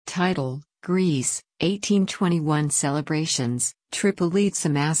Title: Greece, 1821 Celebrations, Tripolitsa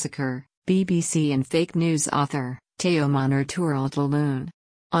Massacre, BBC and Fake News Author, Teoman Ertuğrul.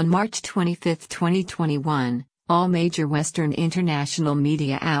 On March 25, 2021, all major Western international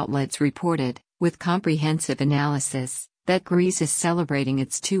media outlets reported, with comprehensive analysis, that Greece is celebrating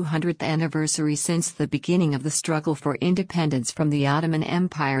its 200th anniversary since the beginning of the struggle for independence from the Ottoman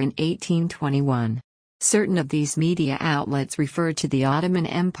Empire in 1821. Certain of these media outlets refer to the Ottoman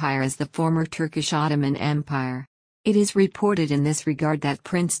Empire as the former Turkish Ottoman Empire. It is reported in this regard that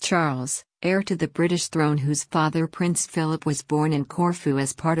Prince Charles, heir to the British throne whose father Prince Philip was born in Corfu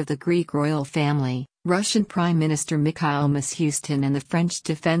as part of the Greek royal family, Russian Prime Minister Mikhail Mishustin and the French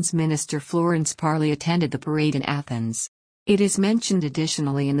Defense Minister Florence Parly attended the parade in Athens. It is mentioned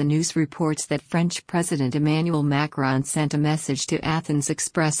additionally in the news reports that French President Emmanuel Macron sent a message to Athens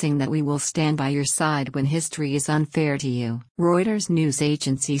expressing that we will stand by your side when history is unfair to you. Reuters news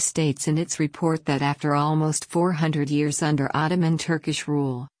agency states in its report that after almost 400 years under Ottoman Turkish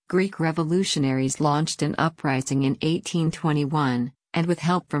rule, Greek revolutionaries launched an uprising in 1821, and with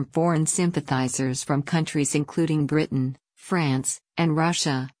help from foreign sympathizers from countries including Britain, France, and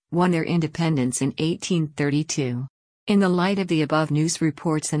Russia, won their independence in 1832. In the light of the above news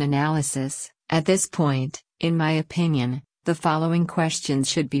reports and analysis, at this point, in my opinion, the following questions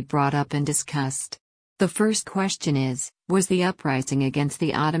should be brought up and discussed. The first question is, was the uprising against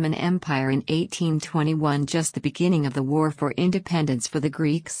the Ottoman Empire in 1821 just the beginning of the war for independence for the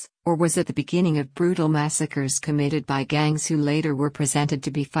Greeks, or was it the beginning of brutal massacres committed by gangs who later were presented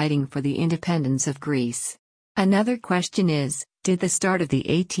to be fighting for the independence of Greece? Another question is, did the start of the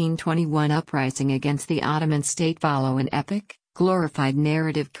 1821 uprising against the Ottoman state follow an epic, glorified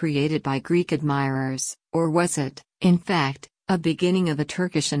narrative created by Greek admirers, or was it, in fact, a beginning of a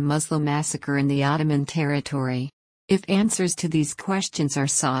Turkish and Muslim massacre in the Ottoman territory? If answers to these questions are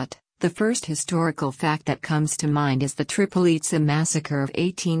sought, the first historical fact that comes to mind is the Tripolitsa Massacre of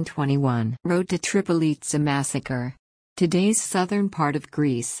 1821. Road to Tripolitsa Massacre. Today's southern part of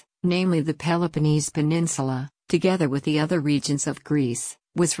Greece, namely the Peloponnese Peninsula, together with the other regions of Greece,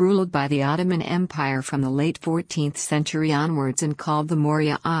 was ruled by the Ottoman Empire from the late 14th century onwards and called the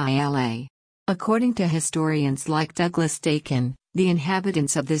Morea Ila. According to historians like Douglas Dakin, the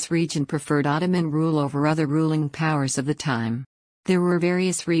inhabitants of this region preferred Ottoman rule over other ruling powers of the time. There were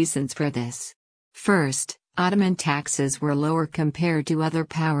various reasons for this. First, Ottoman taxes were lower compared to other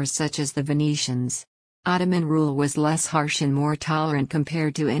powers such as the Venetians. Ottoman rule was less harsh and more tolerant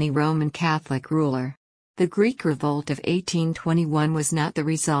compared to any Roman Catholic ruler. The Greek revolt of 1821 was not the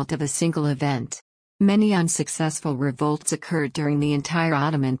result of a single event. Many unsuccessful revolts occurred during the entire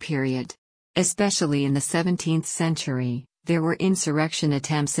Ottoman period. Especially in the 17th century, there were insurrection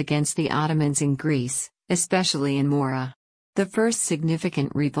attempts against the Ottomans in Greece, especially in Morea. The first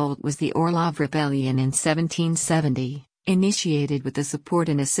significant revolt was the Orlov Rebellion in 1770, initiated with the support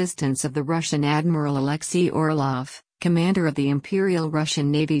and assistance of the Russian Admiral Alexei Orlov, commander of the Imperial Russian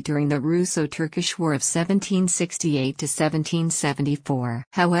Navy during the Russo-Turkish War of 1768 to 1774.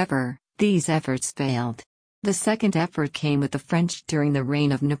 However, these efforts failed. The second effort came with the French during the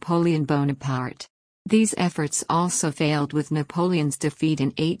reign of Napoleon Bonaparte. These efforts also failed with Napoleon's defeat in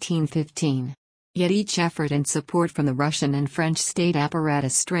 1815. Yet each effort and support from the Russian and French state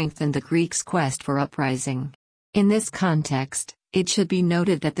apparatus strengthened the Greeks' quest for uprising. In this context, it should be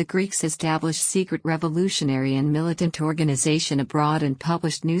noted that the Greeks established secret revolutionary and militant organization abroad and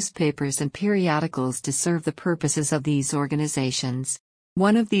published newspapers and periodicals to serve the purposes of these organizations.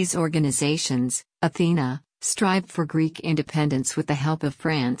 One of these organizations, Athena, strived for Greek independence with the help of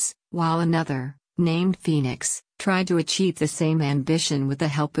France, while another, named Phoenix, tried to achieve the same ambition with the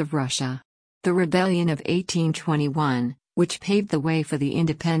help of Russia. The rebellion of 1821, which paved the way for the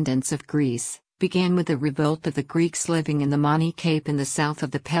independence of Greece, began with the revolt of the Greeks living in the Mani Cape in the south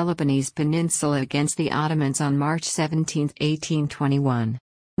of the Peloponnese Peninsula against the Ottomans on March 17, 1821.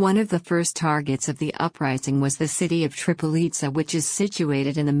 One of the first targets of the uprising was the city of Tripolitsa, which is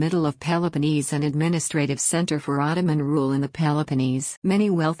situated in the middle of Peloponnese and administrative center for Ottoman rule in the Peloponnese. Many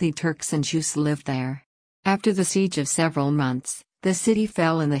wealthy Turks and Jews lived there. After the siege of several months, the city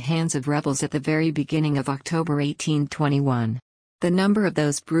fell in the hands of rebels at the very beginning of October 1821. The number of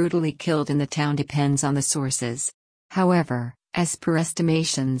those brutally killed in the town depends on the sources. However, as per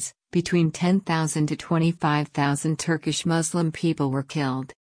estimations, between 10,000 to 25,000 Turkish Muslim people were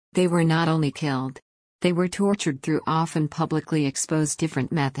killed. They were not only killed, they were tortured through often publicly exposed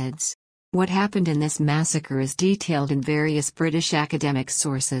different methods. What happened in this massacre is detailed in various British academic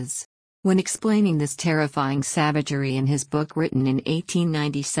sources. When explaining this terrifying savagery in his book written in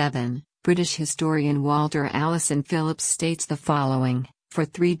 1897, British historian Walter Allison Phillips states the following: For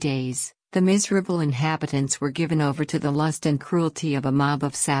 3 days, the miserable inhabitants were given over to the lust and cruelty of a mob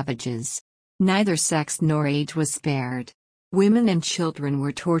of savages. Neither sex nor age was spared. Women and children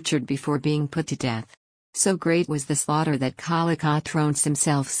were tortured before being put to death. So great was the slaughter that Kallikrates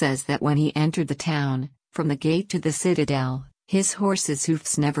himself says that when he entered the town, from the gate to the citadel, his horse's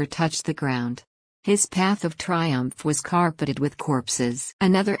hoofs never touched the ground. His path of triumph was carpeted with corpses.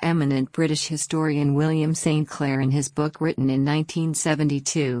 Another eminent British historian, William St. Clair, in his book written in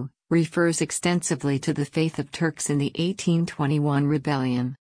 1972, refers extensively to the fate of Turks in the 1821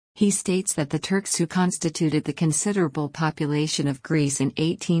 rebellion. He states that the Turks who constituted the considerable population of Greece in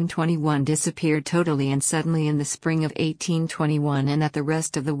 1821 disappeared totally and suddenly in the spring of 1821, and that the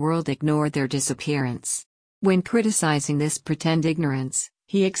rest of the world ignored their disappearance. When criticizing this pretend ignorance,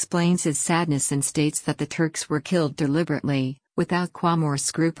 he explains his sadness and states that the Turks were killed deliberately, without qualm or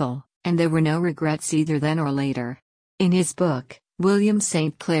scruple, and there were no regrets either then or later. In his book, William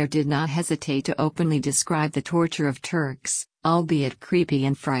St. Clair did not hesitate to openly describe the torture of Turks, albeit creepy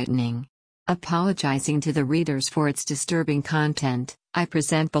and frightening. Apologizing to the readers for its disturbing content, I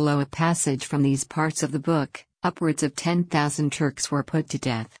present below a passage from these parts of the book. Upwards of 10,000 Turks were put to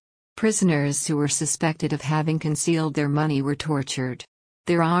death. Prisoners who were suspected of having concealed their money were tortured.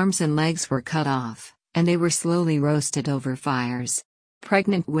 Their arms and legs were cut off, and they were slowly roasted over fires.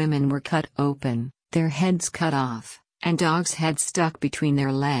 Pregnant women were cut open, their heads cut off, and dogs' heads stuck between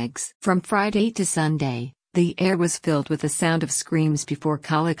their legs. From Friday to Sunday, the air was filled with the sound of screams before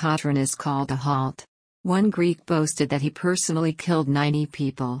Kallikrates called a halt. One Greek boasted that he personally killed 90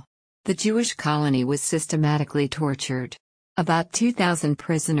 people. The Jewish colony was systematically tortured. About 2,000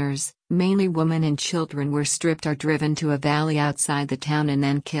 prisoners, mainly women and children, were stripped or driven to a valley outside the town and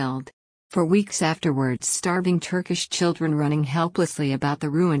then killed. For weeks afterwards, starving Turkish children running helplessly about the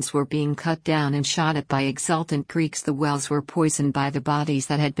ruins were being cut down and shot at by exultant Greeks. The wells were poisoned by the bodies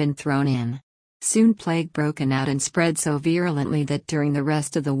that had been thrown in. Soon plague broke out and spread so virulently that during the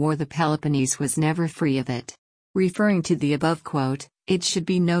rest of the war the Peloponnese was never free of it. Referring to the above quote, it should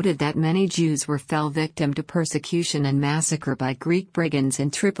be noted that many Jews fell victim to persecution and massacre by Greek brigands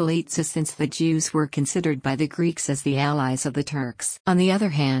in Tripolitsa, since the Jews were considered by the Greeks as the allies of the Turks. On the other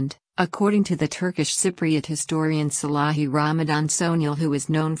hand, according to the Turkish Cypriot historian Salahi Ramadan Sonyal, who is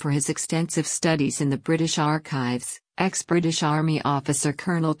known for his extensive studies in the British archives, ex-British Army officer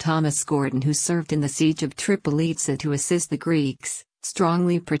Colonel Thomas Gordon, who served in the siege of Tripolitsa to assist the Greeks,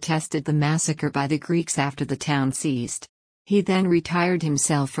 strongly protested the massacre by the Greeks after the town seized. He then retired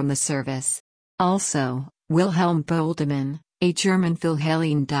himself from the service. Also, Wilhelm Boldemann, a German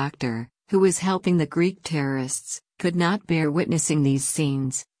Philhellene doctor, who was helping the Greek terrorists, could not bear witnessing these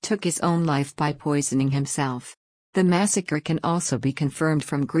scenes, took his own life by poisoning himself. The massacre can also be confirmed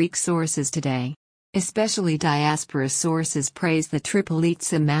from Greek sources today. Especially diaspora sources praise the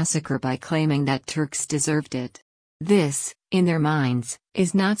Tripolitsa massacre by claiming that Turks deserved it. This, in their minds,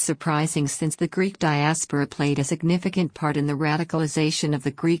 is not surprising, since the Greek diaspora played a significant part in the radicalization of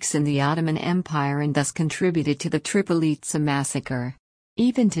the Greeks in the Ottoman Empire and thus contributed to the Tripolitsa massacre.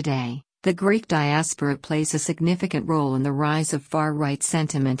 Even today, the Greek diaspora plays a significant role in the rise of far-right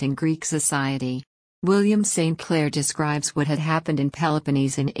sentiment in Greek society. William St. Clair describes what had happened in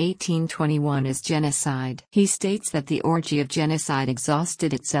Peloponnese in 1821 as genocide. He states that the orgy of genocide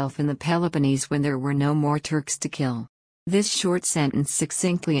exhausted itself in the Peloponnese when there were no more Turks to kill. This short sentence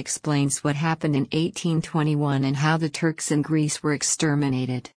succinctly explains what happened in 1821 and how the Turks in Greece were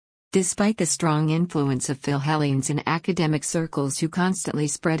exterminated. Despite the strong influence of Philhellenes in academic circles who constantly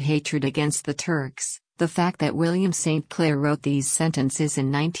spread hatred against the Turks, the fact that William St. Clair wrote these sentences in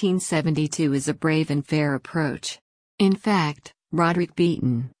 1972 is a brave and fair approach. In fact, Roderick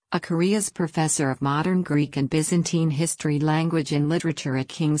Beaton, a Korea's professor of modern Greek and Byzantine history, language and literature at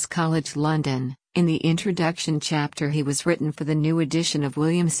King's College London, in the introduction chapter he was written for the new edition of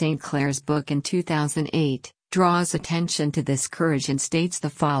William St. Clair's book in 2008, draws attention to this courage and states the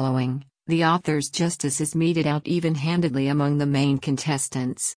following: the author's justice is meted out even-handedly among the main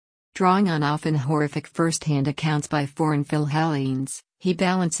contestants. Drawing on often horrific first-hand accounts by foreign Philhellenes, he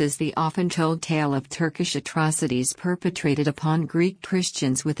balances the often told tale of Turkish atrocities perpetrated upon Greek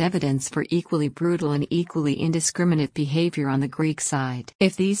Christians with evidence for equally brutal and equally indiscriminate behavior on the Greek side.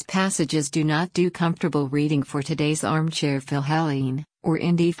 If these passages do not do comfortable reading for today's armchair Philhellene, or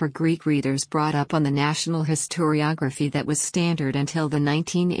indeed for Greek readers brought up on the national historiography that was standard until the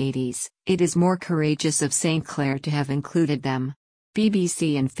 1980s, it is more courageous of St. Clair to have included them.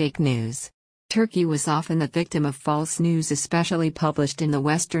 BBC and fake news. Turkey was often the victim of false news, especially published in the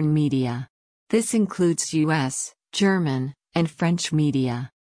Western media. This includes US, German, and French media.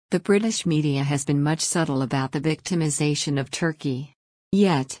 The British media has been much subtle about the victimization of Turkey.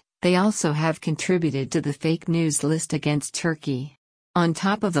 Yet, they also have contributed to the fake news list against Turkey. On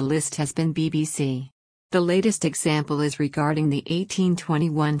top of the list has been BBC. The latest example is regarding the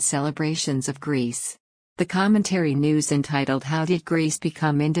 1821 celebrations of Greece. The commentary news entitled "How Did Greece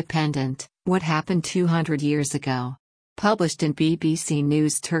Become Independent? What Happened 200 Years Ago?" published in BBC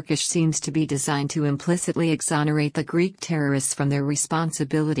News Turkish seems to be designed to implicitly exonerate the Greek terrorists from their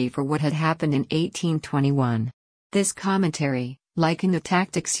responsibility for what had happened in 1821. This commentary, like in the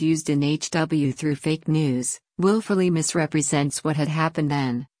tactics used in HW through fake news, willfully misrepresents what had happened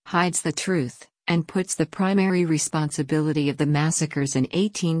then, hides the truth, and puts the primary responsibility of the massacres in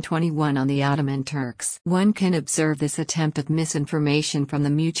 1821 on the Ottoman Turks. One can observe this attempt of misinformation from the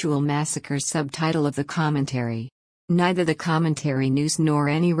Mutual Massacres subtitle of the commentary. Neither the commentary news nor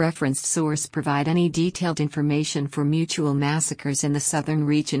any referenced source provide any detailed information for mutual massacres in the southern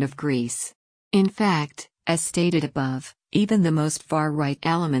region of Greece. In fact, as stated above, even the most far-right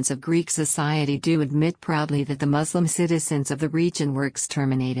elements of Greek society do admit proudly that the Muslim citizens of the region were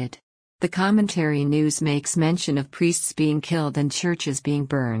exterminated. The commentary news makes mention of priests being killed and churches being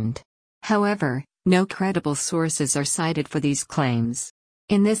burned. However, no credible sources are cited for these claims.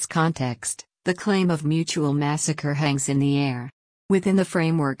 In this context, the claim of mutual massacre hangs in the air. Within the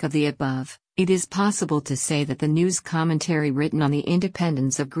framework of the above, it is possible to say that the news commentary written on the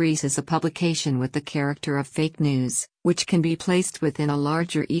independence of Greece is a publication with the character of fake news, which can be placed within a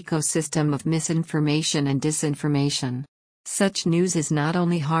larger ecosystem of misinformation and disinformation. Such news is not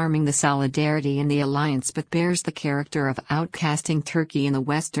only harming the solidarity in the alliance but bears the character of outcasting Turkey in the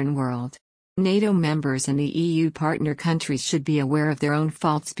Western world. NATO members and the EU partner countries should be aware of their own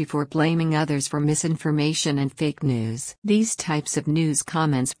faults before blaming others for misinformation and fake news. These types of news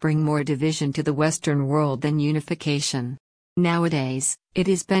comments bring more division to the Western world than unification. Nowadays, it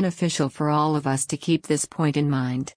is beneficial for all of us to keep this point in mind.